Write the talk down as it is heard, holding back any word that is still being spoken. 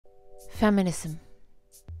Feminism.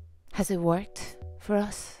 Has it worked for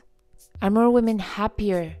us? Are more women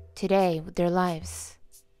happier today with their lives?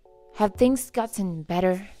 Have things gotten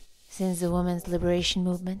better since the women's liberation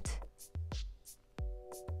movement?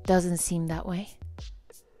 Doesn't seem that way.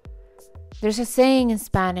 There's a saying in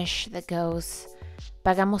Spanish that goes,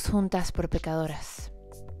 "Pagamos juntas por pecadoras."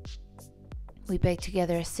 We pay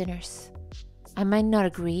together as sinners. I might not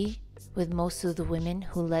agree with most of the women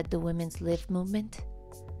who led the women's live movement.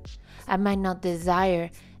 I might not desire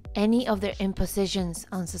any of their impositions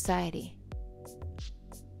on society.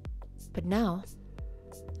 But now,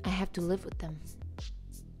 I have to live with them.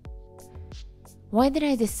 Why did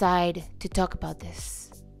I decide to talk about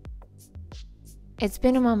this? It's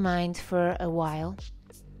been on my mind for a while,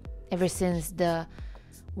 ever since the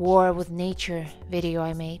War with Nature video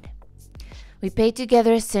I made. We pay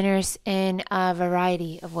together as sinners in a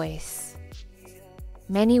variety of ways.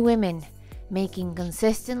 Many women making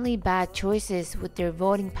consistently bad choices with their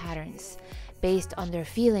voting patterns based on their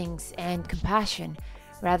feelings and compassion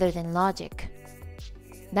rather than logic.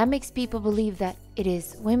 That makes people believe that it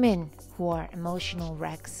is women who are emotional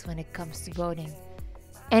wrecks when it comes to voting.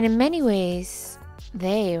 And in many ways,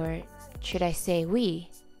 they, or should I say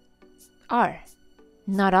we, are.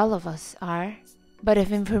 Not all of us are. But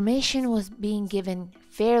if information was being given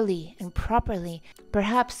fairly and properly,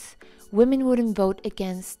 perhaps women wouldn't vote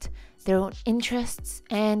against their own interests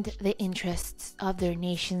and the interests of their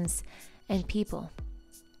nations and people.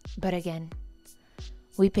 But again,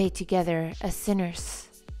 we pay together as sinners.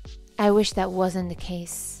 I wish that wasn't the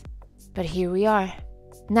case, but here we are.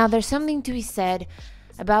 Now there's something to be said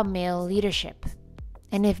about male leadership,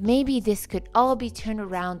 and if maybe this could all be turned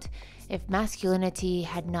around if masculinity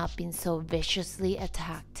had not been so viciously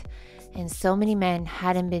attacked and so many men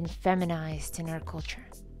hadn't been feminized in our culture.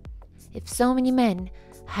 If so many men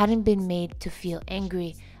hadn't been made to feel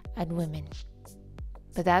angry at women.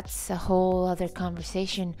 But that's a whole other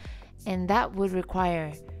conversation, and that would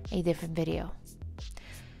require a different video.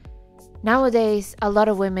 Nowadays, a lot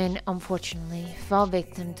of women, unfortunately, fall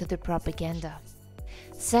victim to the propaganda.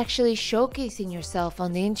 Sexually showcasing yourself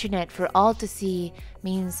on the internet for all to see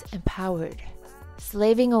means empowered.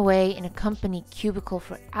 Slaving away in a company cubicle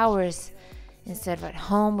for hours instead of at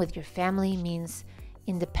home with your family means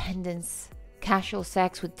independence. Casual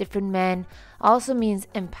sex with different men also means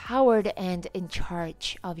empowered and in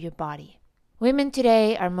charge of your body. Women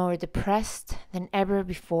today are more depressed than ever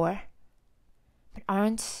before. But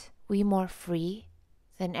aren't we more free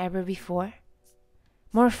than ever before?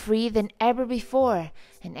 More free than ever before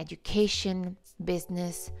in education,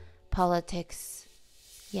 business, politics.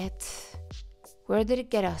 Yet, where did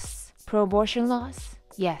it get us? Pro-abortion laws?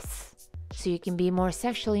 Yes. So you can be more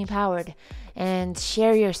sexually empowered and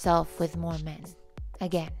share yourself with more men.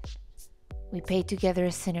 Again, we pay together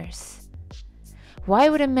as sinners. Why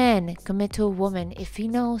would a man commit to a woman if he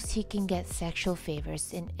knows he can get sexual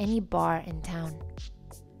favors in any bar in town?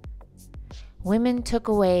 Women took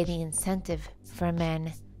away the incentive for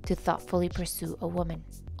men to thoughtfully pursue a woman.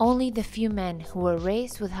 Only the few men who were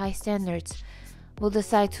raised with high standards will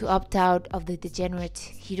decide to opt out of the degenerate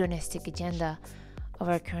hedonistic agenda of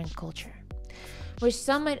our current culture, which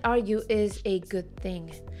some might argue is a good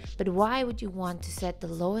thing. But why would you want to set the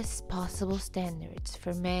lowest possible standards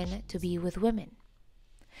for men to be with women?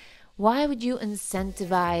 Why would you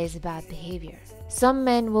incentivize bad behavior? Some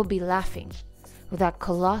men will be laughing with that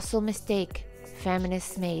colossal mistake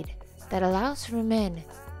feminists made that allows for men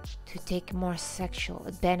to take more sexual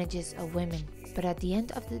advantages of women. But at the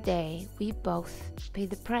end of the day, we both pay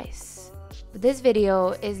the price. But this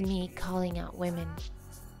video is me calling out women.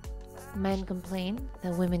 Men complain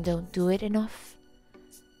that women don't do it enough,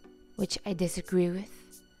 which I disagree with,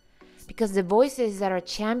 because the voices that are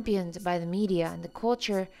championed by the media and the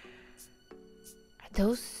culture are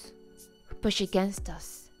those who push against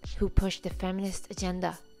us, who push the feminist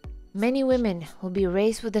agenda. Many women will be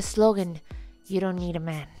raised with the slogan, "You don't need a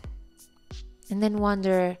man," and then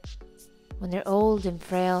wonder, when they're old and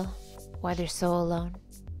frail, why they're so alone.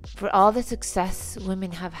 For all the success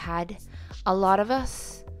women have had, a lot of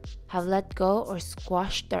us have let go or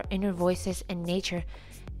squashed our inner voices and nature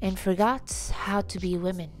and forgot how to be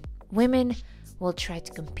women. Women will try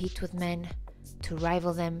to compete with men, to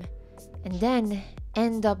rival them, and then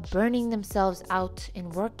end up burning themselves out in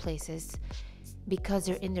workplaces because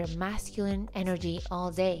they're in their masculine energy all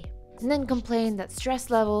day, and then complain that stress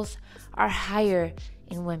levels are higher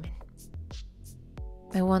in women.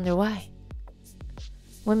 I wonder why.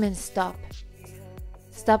 Women, stop.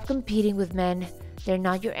 Stop competing with men. They're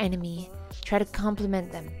not your enemy. Try to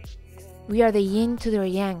complement them. We are the yin to their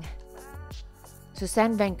yang.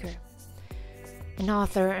 Suzanne Venker. An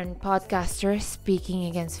author and podcaster speaking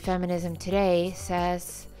against feminism today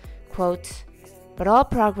says, quote, "But all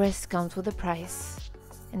progress comes with a price,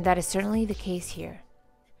 and that is certainly the case here.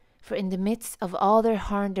 For in the midst of all their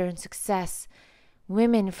hard-earned success,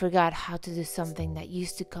 women forgot how to do something that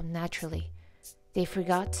used to come naturally. They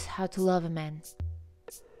forgot how to love a man."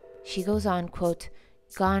 She goes on, quote,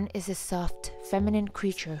 "Gone is a soft, feminine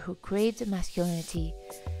creature who craves masculinity,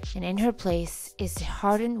 and in her place is a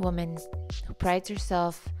hardened woman who prides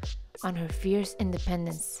herself on her fierce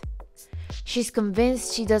independence. She's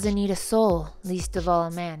convinced she doesn't need a soul, least of all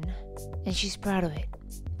a man, and she's proud of it.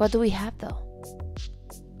 What do we have though?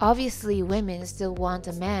 Obviously, women still want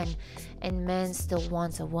a man, and men still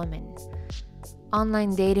want a woman.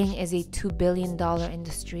 Online dating is a $2 billion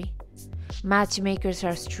industry. Matchmakers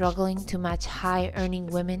are struggling to match high-earning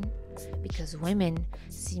women because women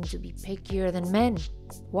seem to be pickier than men.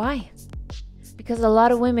 Why? Because a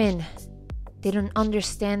lot of women, they don't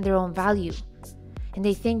understand their own value. And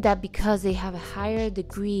they think that because they have a higher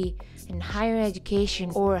degree and higher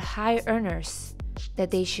education or high earners, that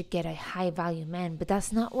they should get a high-value man. But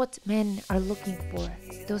that's not what men are looking for.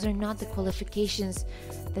 Those are not the qualifications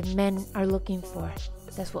that men are looking for.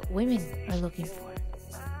 That's what women are looking for.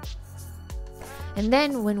 And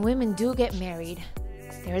then when women do get married,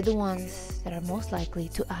 they're the ones that are most likely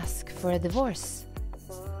to ask for a divorce.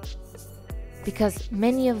 Because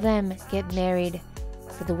many of them get married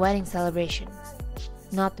for the wedding celebration,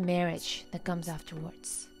 not the marriage that comes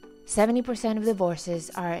afterwards. 70% of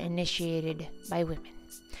divorces are initiated by women.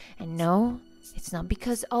 And no, it's not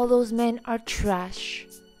because all those men are trash.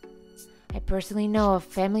 I personally know of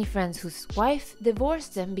family friends whose wife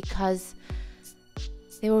divorced them because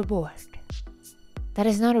they were bored. That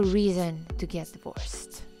is not a reason to get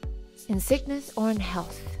divorced. In sickness or in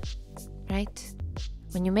health, right?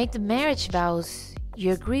 When you make the marriage vows,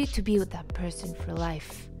 you agree to be with that person for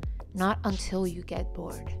life, not until you get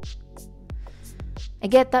bored. I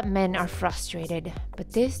get that men are frustrated, but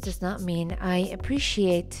this does not mean I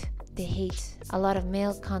appreciate the hate a lot of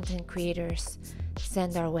male content creators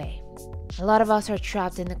send our way. A lot of us are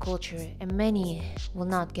trapped in the culture, and many will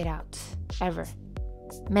not get out, ever.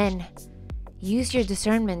 Men, use your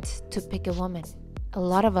discernment to pick a woman. A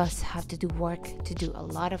lot of us have to do work to do a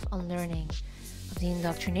lot of unlearning of the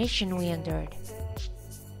indoctrination we endured.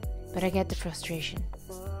 But I get the frustration.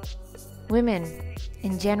 Women,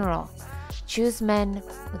 in general, choose men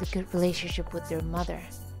with a good relationship with their mother.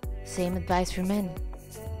 Same advice for men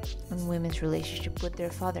on women's relationship with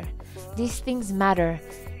their father. These things matter,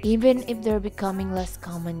 even if they're becoming less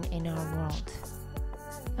common in our world.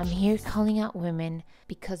 I'm here calling out women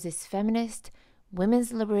because this feminist,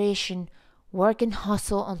 women's liberation, work and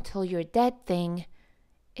hustle until you're dead thing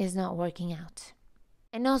is not working out.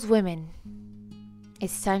 And us women,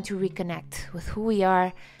 it's time to reconnect with who we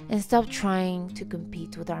are and stop trying to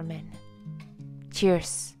compete with our men.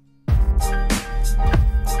 Cheers.